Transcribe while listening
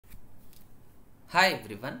Hi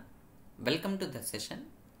everyone, welcome to the session.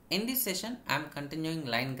 In this session, I am continuing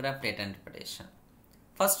line graph data interpretation.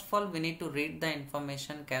 First of all, we need to read the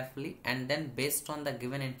information carefully and then based on the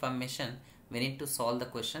given information, we need to solve the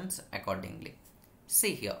questions accordingly.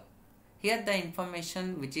 See here. Here the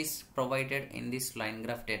information which is provided in this line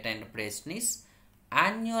graph data interpretation is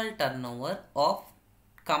annual turnover of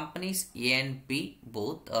companies A and B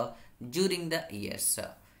both during the years.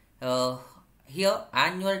 Here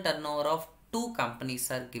annual turnover of two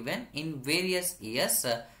companies are given in various years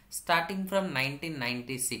starting from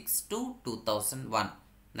 1996 to 2001.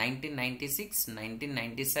 1996,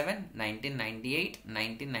 1997, 1998,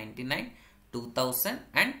 1999, 2000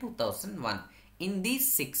 and 2001. In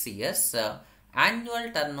these 6 years,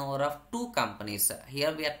 annual turnover of two companies.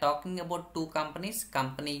 Here we are talking about two companies,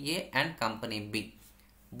 Company A and Company B.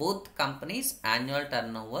 Both companies' annual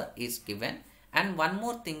turnover is given. And one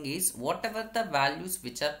more thing is, whatever the values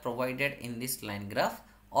which are provided in this line graph,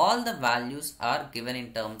 all the values are given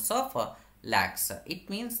in terms of lakhs. It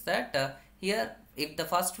means that here if the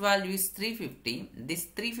first value is 350, this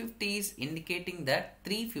 350 is indicating that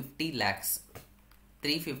 350 lakhs.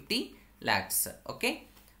 350 lakhs. Okay.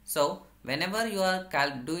 So whenever you are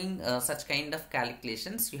doing such kind of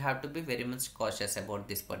calculations, you have to be very much cautious about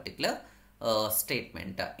this particular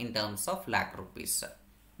statement in terms of lakh rupees.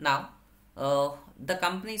 Now, the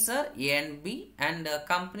companies are A and B, and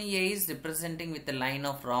company A is representing with a line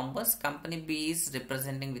of rhombus, company B is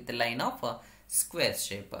representing with a line of square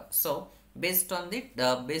shape. So based on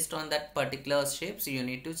that particular shapes, you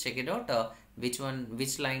need to check it out which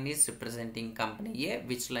line is representing company A,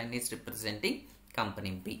 which line is representing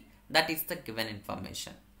company B. That is the given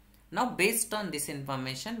information. Now based on this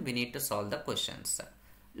information, we need to solve the questions.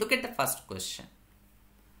 Look at the first question.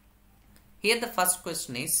 Here the first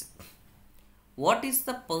question is, what is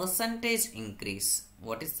the percentage increase?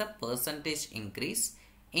 What is the percentage increase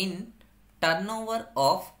in turnover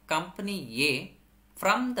of company A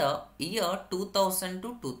from the year 2000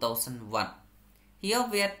 to 2001? Here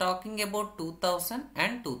we are talking about 2000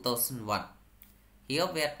 and 2001. Here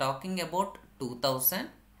we are talking about 2000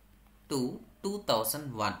 to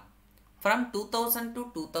 2001. From 2000 to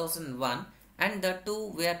 2001, and the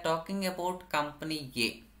two we are talking about company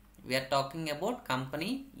A. We are talking about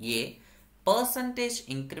company A. Percentage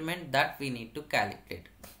increment that we need to calculate.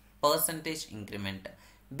 Percentage increment.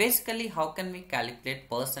 Basically, how can we calculate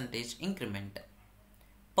percentage increment?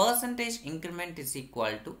 Percentage increment is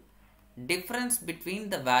equal to difference between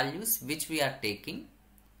the values which we are taking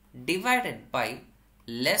divided by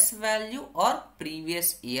less value or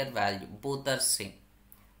previous year value. Both are same.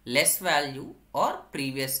 Less value or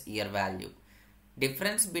previous year value.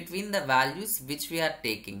 Difference between the values which we are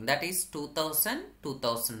taking, that is 2000,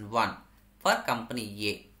 2001 for company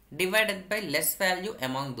A, divided by less value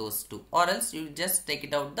among those two, or else you just take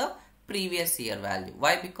it out the previous year value.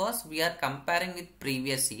 Why? Because we are comparing with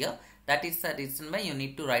previous year. That is the reason why you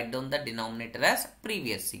need to write down the denominator as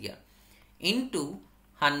previous year into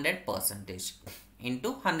 100%.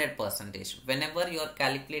 Into 100%. Whenever you are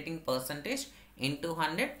calculating percentage into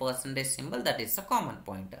 100% symbol, that is a common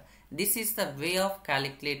point. This is the way of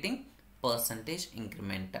calculating percentage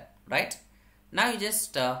increment, right? Now you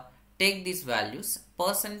just take these values.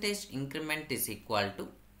 Percentage increment is equal to,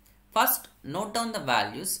 first note down the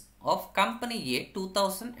values of company A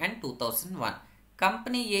 2000 and 2001.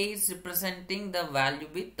 Company A is representing the value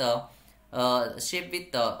with the shape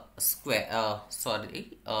with the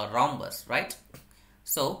rhombus, right?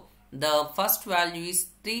 So the first value is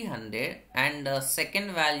 300 and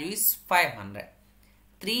second value is 500.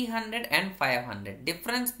 300 and 500.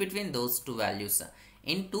 Difference between those two values.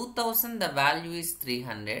 In 2000 the value is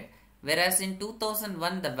 300, whereas in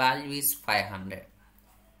 2001 the value is 500.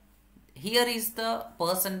 Here is the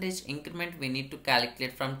percentage increment we need to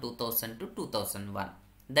calculate from 2000 to 2001.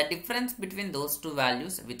 The difference between those two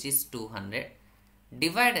values, which is 200,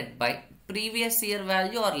 divided by previous year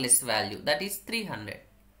value or less value, that is 300,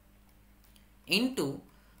 into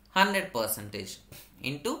 100%.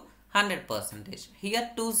 Into 100%.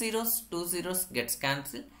 Here two zeros gets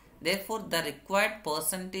cancelled. Therefore, the required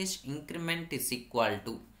percentage increment is equal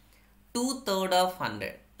to 2/3 of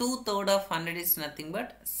 100. 2/3 of 100 is nothing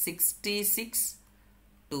but 66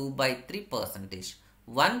 2/3%.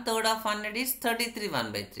 1/3 of 100 is 33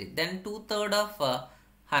 1/3. Then 2/3 of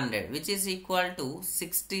 100, which is equal to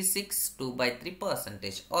 66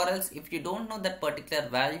 2/3%. Or else, if you don't know that particular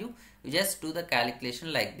value, you just do the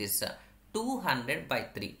calculation like this: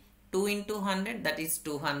 200/3. 2 into 100, that is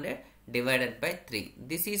 200 divided by 3.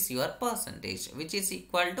 This is your percentage, which is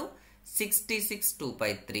equal to 66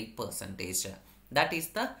 2/3%. That is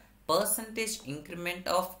the percentage increment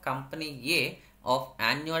of company A of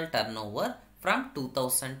annual turnover from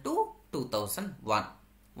 2000 to 2001.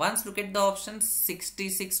 Once look at the option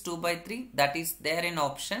 66 2 by 3, that is there in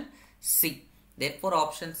option C. Therefore,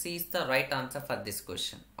 option C is the right answer for this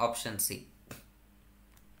question. Option C.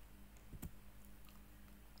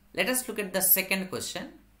 Let us look at the second question.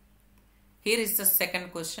 Here is the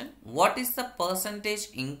second question. What is the percentage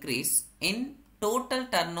increase in total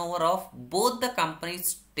turnover of both the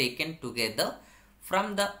companies taken together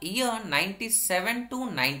from the year 97 to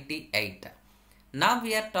 98? Now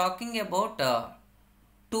we are talking about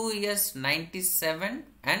 2 years 97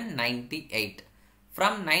 and 98.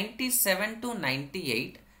 From 97 to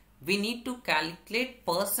 98, we need to calculate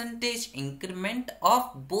percentage increment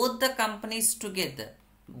of both the companies together.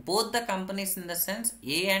 Both the companies in the sense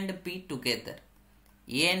A and B together.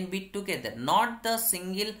 A and B together, not the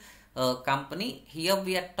single company. Here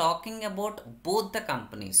we are talking about both the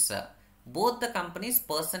companies. Both the companies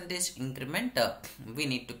percentage increment we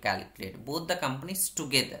need to calculate. Both the companies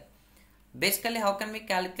together. Basically, how can we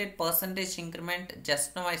calculate percentage increment?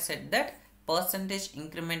 Just now I said that percentage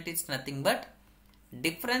increment is nothing but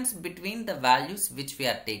difference between the values which we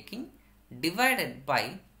are taking divided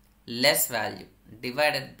by less value.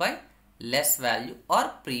 Divided by less value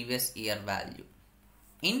or previous year value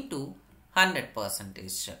into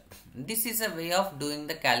 100%. This is a way of doing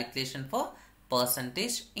the calculation for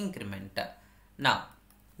percentage increment. Now,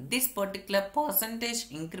 this particular percentage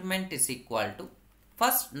increment is equal to,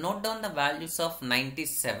 first note down the values of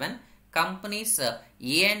 97 companies A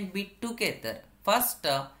and B together. First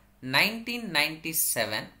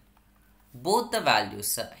 1997, both the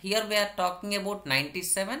values. Here we are talking about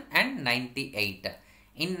 97 and 98.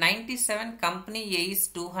 In 97, company A is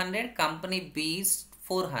 200, company B is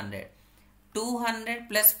 400. 200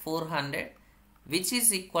 plus 400, which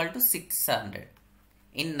is equal to 600.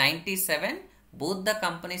 In 97, both the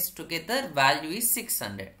companies together value is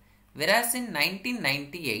 600. Whereas in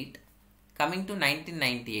 1998, coming to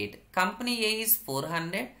 1998, company A is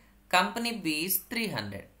 400, company B is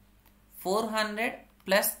 300. 400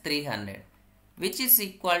 plus 300, which is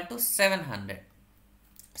equal to 700.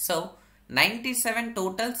 So 97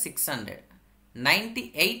 total 600,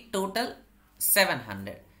 98 total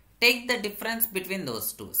 700. Take the difference between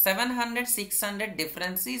those two. 700, 600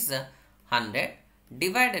 difference is 100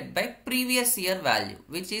 divided by previous year value,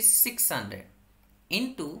 which is 600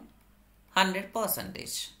 into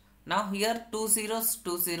 100%. Now here two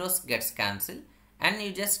zeros gets cancelled and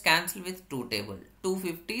you just cancel with two table.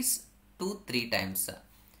 250s 2 3 times.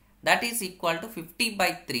 That is equal to 50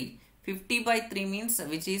 by 3. 50 by 3 means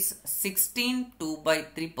which is 16 2 by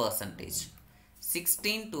 3 percentage.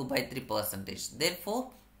 16 2 by 3 percentage.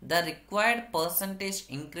 Therefore, the required percentage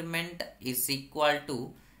increment is equal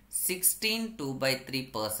to 16 2 by 3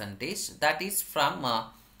 percentage. That is from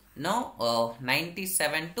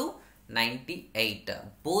 97 to 98.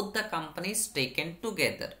 Both the companies taken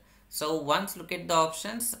together. So once look at the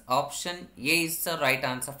options. Option A is the right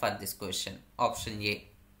answer for this question. Option A.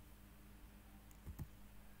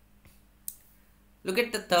 Look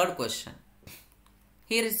at the third question.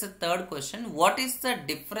 Here is the third question. What is the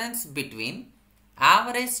difference between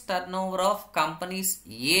average turnover of companies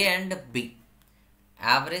A and B?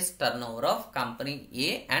 Average turnover of company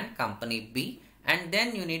A and company B, and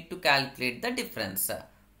then you need to calculate the difference.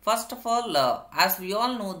 First of all, as we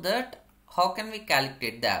all know that, how can we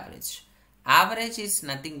calculate the average? Average is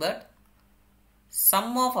nothing but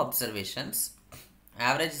sum of observations.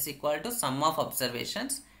 Average is equal to sum of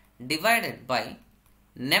observations divided by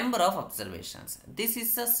number of observations. This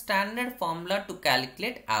is the standard formula to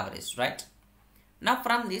calculate average, right? Now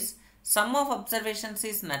from this, sum of observations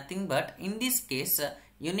is nothing but, in this case,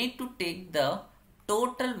 you need to take the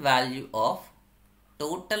total value of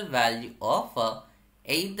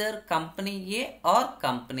either company A or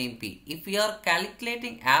company B. If you are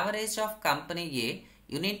calculating average of company A,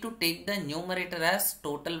 you need to take the numerator as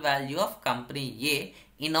total value of company A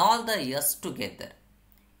in all the years together.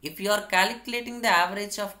 If you are calculating the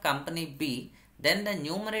average of company B, then the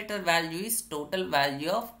numerator value is total value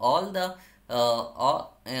of all the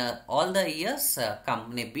years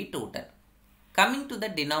company B total. Coming to the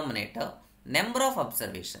denominator, number of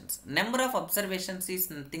observations. Number of observations is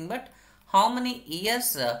nothing but how many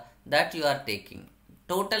years that you are taking.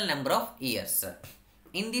 Total number of years.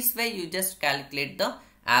 In this way, you just calculate the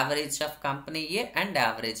average of company A and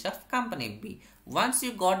average of company B. Once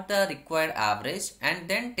you got the required average, and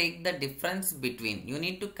then take the difference between. You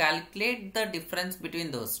need to calculate the difference between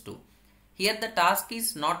those two. Here the task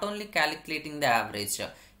is not only calculating the average.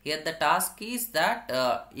 Here the task is that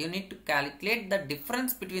you need to calculate the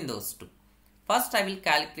difference between those two. First I will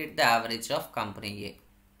calculate the average of company A.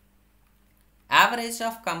 average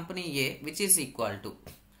of company A, which is equal to,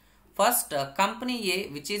 first company A,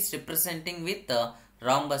 which is representing with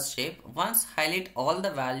rhombus shape. Once highlight all the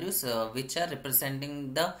values which are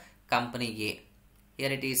representing the company A.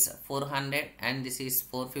 Here it is 400 and this is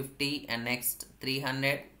 450 and next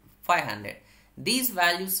 300, 500. These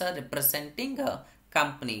values are representing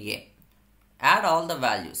company A. Add all the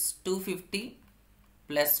values. 250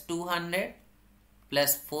 plus 200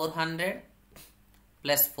 plus 400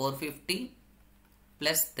 plus 450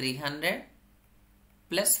 plus 300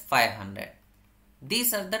 plus 500.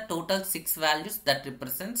 These are the total 6 values that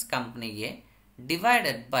represents company A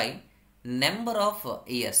divided by number of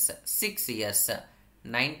years, 6 years,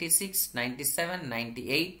 96, 97,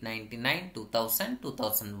 98, 99, 2000,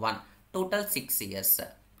 2001. Total 6 years.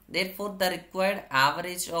 Therefore, the required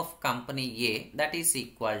average of company A, that is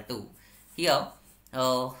equal to, here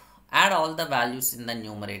add all the values in the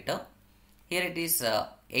numerator. Here it is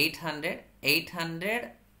 800,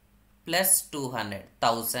 800 plus 200,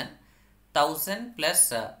 1000, 1000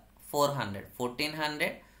 plus 400,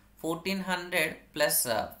 1400, 1400 plus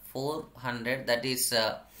 400, that is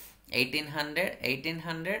 1800,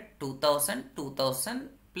 1800, 2000, 2000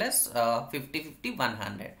 plus 50, 50,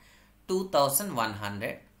 100,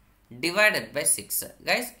 2100 divided by 6.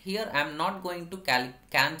 Guys, here I am not going to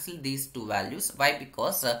cancel these two values. Why?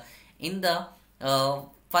 Because in the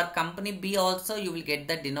for company B also you will get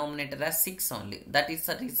the denominator as 6 only. That is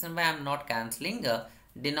the reason why I am not cancelling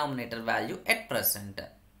denominator value at present.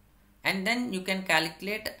 And then you can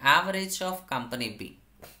calculate average of company B.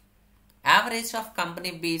 Average of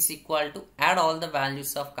company B is equal to, add all the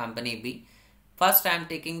values of company B. First I am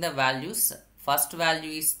taking the values. First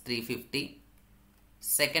value is 350.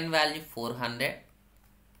 Second value 400.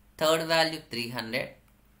 Third value 300.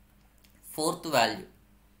 Fourth value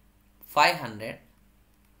 500.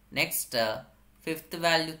 Next fifth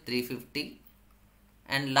value 350.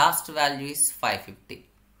 And last value is 550.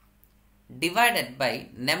 Divided by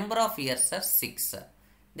number of years are 6.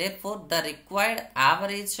 Therefore, the required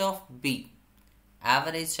average of B,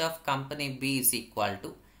 average of company B is equal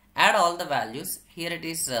to, add all the values. Here it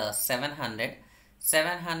is 700,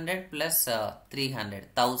 700 plus 300,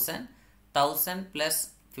 1000, 1000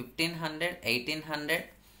 plus 1500, 1800,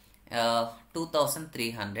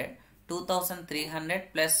 2300,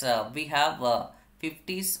 2300 plus we have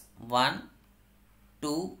 50s 1,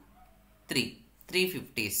 2, 3,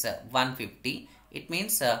 350s 150. It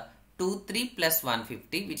means 23 plus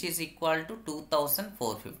 150, which is equal to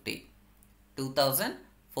 2450.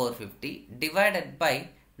 2450 divided by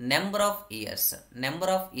number of years. Number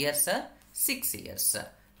of years are 6 years.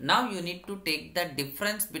 Now you need to take the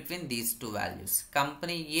difference between these two values.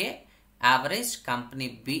 Company A average,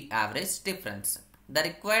 company B average difference. The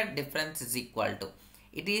required difference is equal to.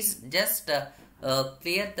 It is just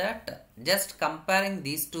clear that just comparing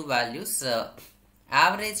these two values,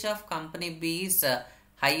 average of company B is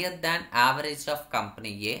higher than average of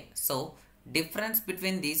company A. So, difference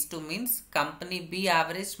between these two means company B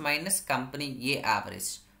average minus company A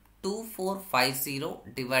average.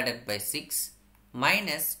 2450 divided by 6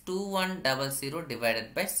 minus 2100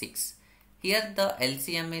 divided by 6. Here the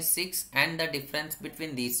LCM is 6 and the difference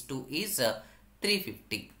between these two is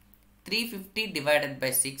 350. 350 divided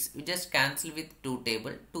by 6, you just cancel with 2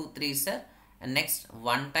 table, 2 3s are, and next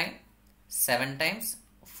 1 time, 7 times,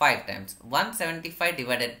 5 times, 175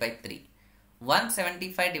 divided by 3.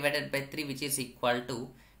 175 divided by 3, which is equal to,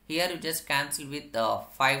 here you just cancel with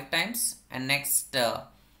 5 times and next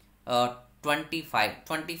 25.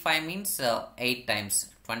 25 means 8 times.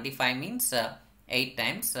 25 means 8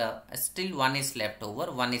 times. Still 1 is left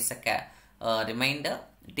over. 1 is a remainder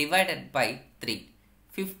divided by 3.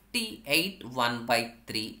 58 1 by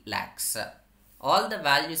 3 lakhs. All the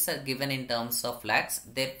values are given in terms of lakhs.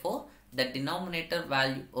 Therefore, the denominator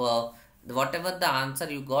value, whatever the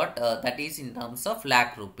answer you got, that is in terms of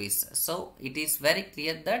lakh rupees. So, it is very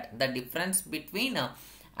clear that the difference between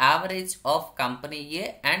average of company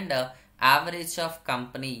A and average of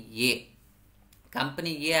company A.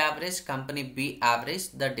 Company A average, company B average,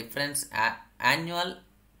 the difference annual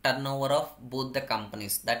turnover of both the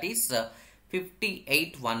companies, that is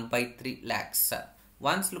 58 1 by 3 lakhs.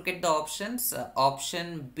 Once look at the options,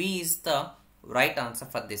 option B is the right answer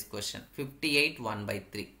for this question. 58 1 by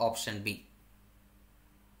 3, option B.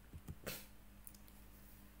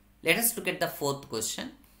 Let us look at the fourth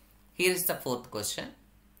question. Here is the fourth question.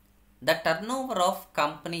 The turnover of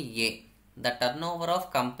company A. The turnover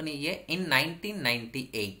of company A in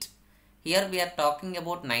 1998. Here we are talking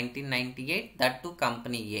about 1998, that to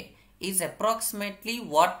company A, is approximately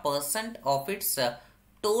what percent of its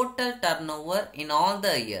total turnover in all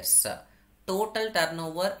the years. total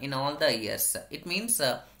turnover in all the years. It means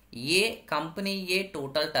company A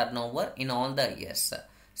total turnover in all the years.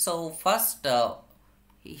 So first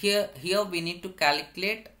here we need to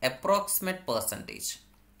calculate approximate percentage.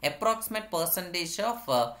 Approximate percentage of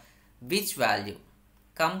which value?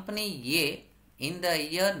 Company A in the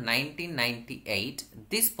year 1998,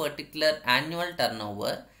 this particular annual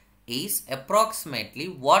turnover is approximately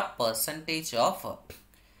what percentage of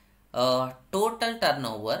total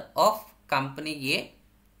turnover of company A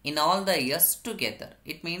in all the years together.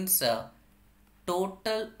 It means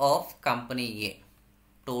total of company A.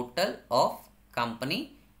 Total of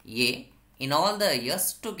company A in all the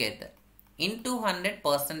years together. Into 100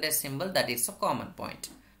 percentage symbol, that is a common point.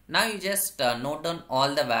 Now you just note down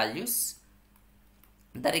all the values.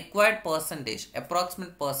 The required percentage,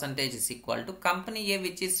 approximate percentage is equal to company A,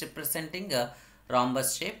 which is representing a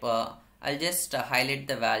rhombus shape. I'll just highlight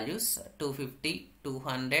the values: 250,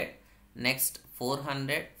 200, next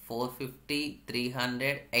 400, 450,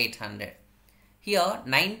 300, 800. Here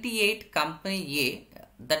 98 company A,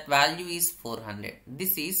 that value is 400.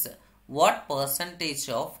 This is what percentage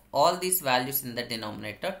of all these values in the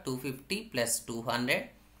denominator: 250 plus 200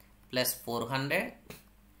 plus 400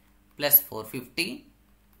 plus 450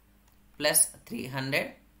 plus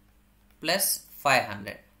 300 plus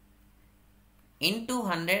 500 into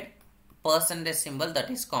 100 percentage symbol,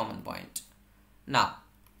 that is common point. Now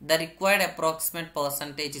the required approximate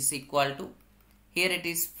percentage is equal to, here it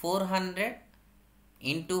is 400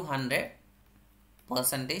 into 100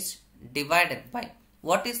 percentage divided by,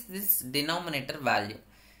 what is this denominator value?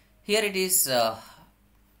 Here it is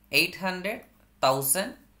 800,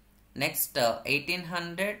 1000, next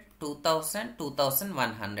 1800, 2000,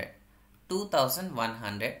 2100,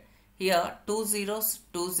 2100. Here two zeros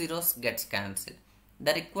gets cancelled.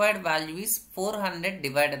 The required value is 400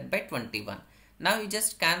 divided by 21. Now you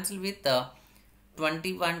just cancel with the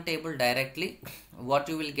 21 table directly. What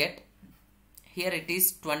you will get? Here it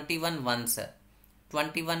is 21 ones.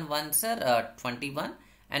 21 ones are 21,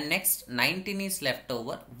 and next 19 is left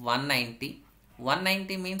over, 190.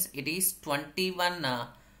 190 means it is 21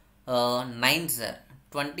 nines.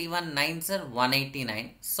 21 nines are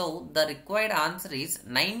 189. So the required answer is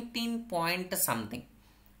 19 point something.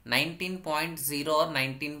 19.0 or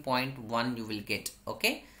 19.1 you will get.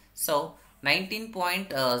 Okay. So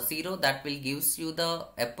 19.0, that will gives you the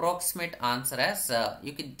approximate answer as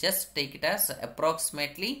you can just take it as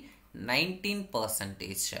approximately 19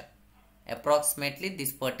 percentage. Approximately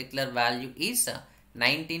this particular value is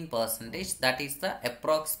 19 percentage. That is the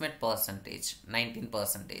approximate percentage, 19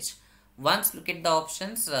 percentage. Once look at the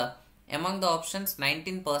options. Among the options,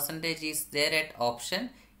 19 percentage is there at option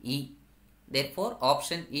E. Therefore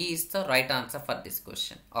option E is the right answer for this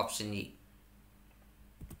question. Option E.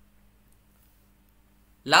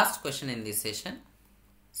 Last question in this session.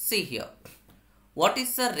 See here. What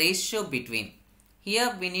is the ratio between?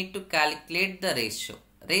 Here we need to calculate the ratio.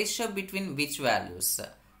 Ratio between which values?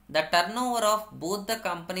 The turnover of both the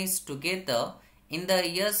companies together in the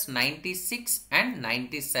years 96 and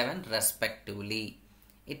 97 respectively.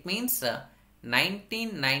 It means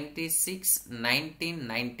 1996,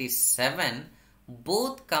 1997,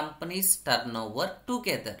 both companies turnover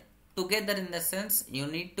together. Together in the sense you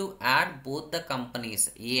need to add both the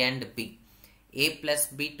companies A and B. A plus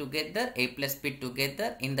B together, A plus B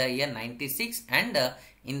together in the year 96 and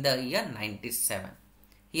in the year 97.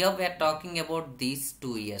 Here we are talking about these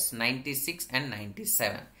 2 years, 96 and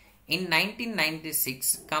 97. In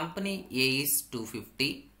 1996, company A is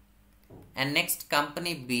 250 and next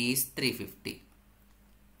company B is 350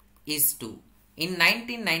 is 2. In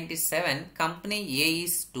 1997, company A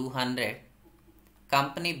is 200,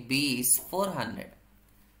 company B is 400.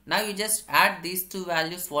 Now you just add these two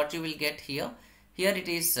values, what you will get here? Here it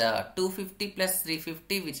is 250 plus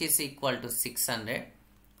 350, which is equal to 600,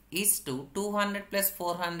 is to 200 plus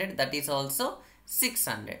 400, that is also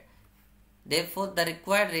 600. Therefore the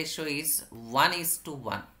required ratio is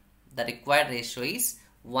 1:1. The required ratio is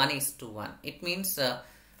 1:1. It means the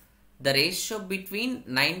ratio between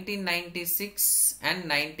 1996 and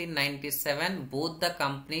 1997, both the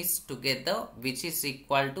companies together, which is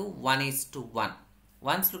equal to 1:1.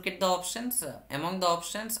 Once look at the options. Among the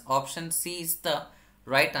options, option C is the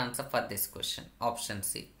right answer for this question. Option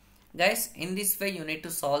C. Guys, in this way you need to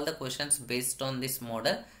solve the questions based on this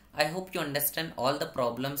model. I hope you understand all the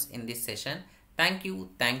problems in this session. Thank you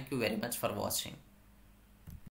very much for watching.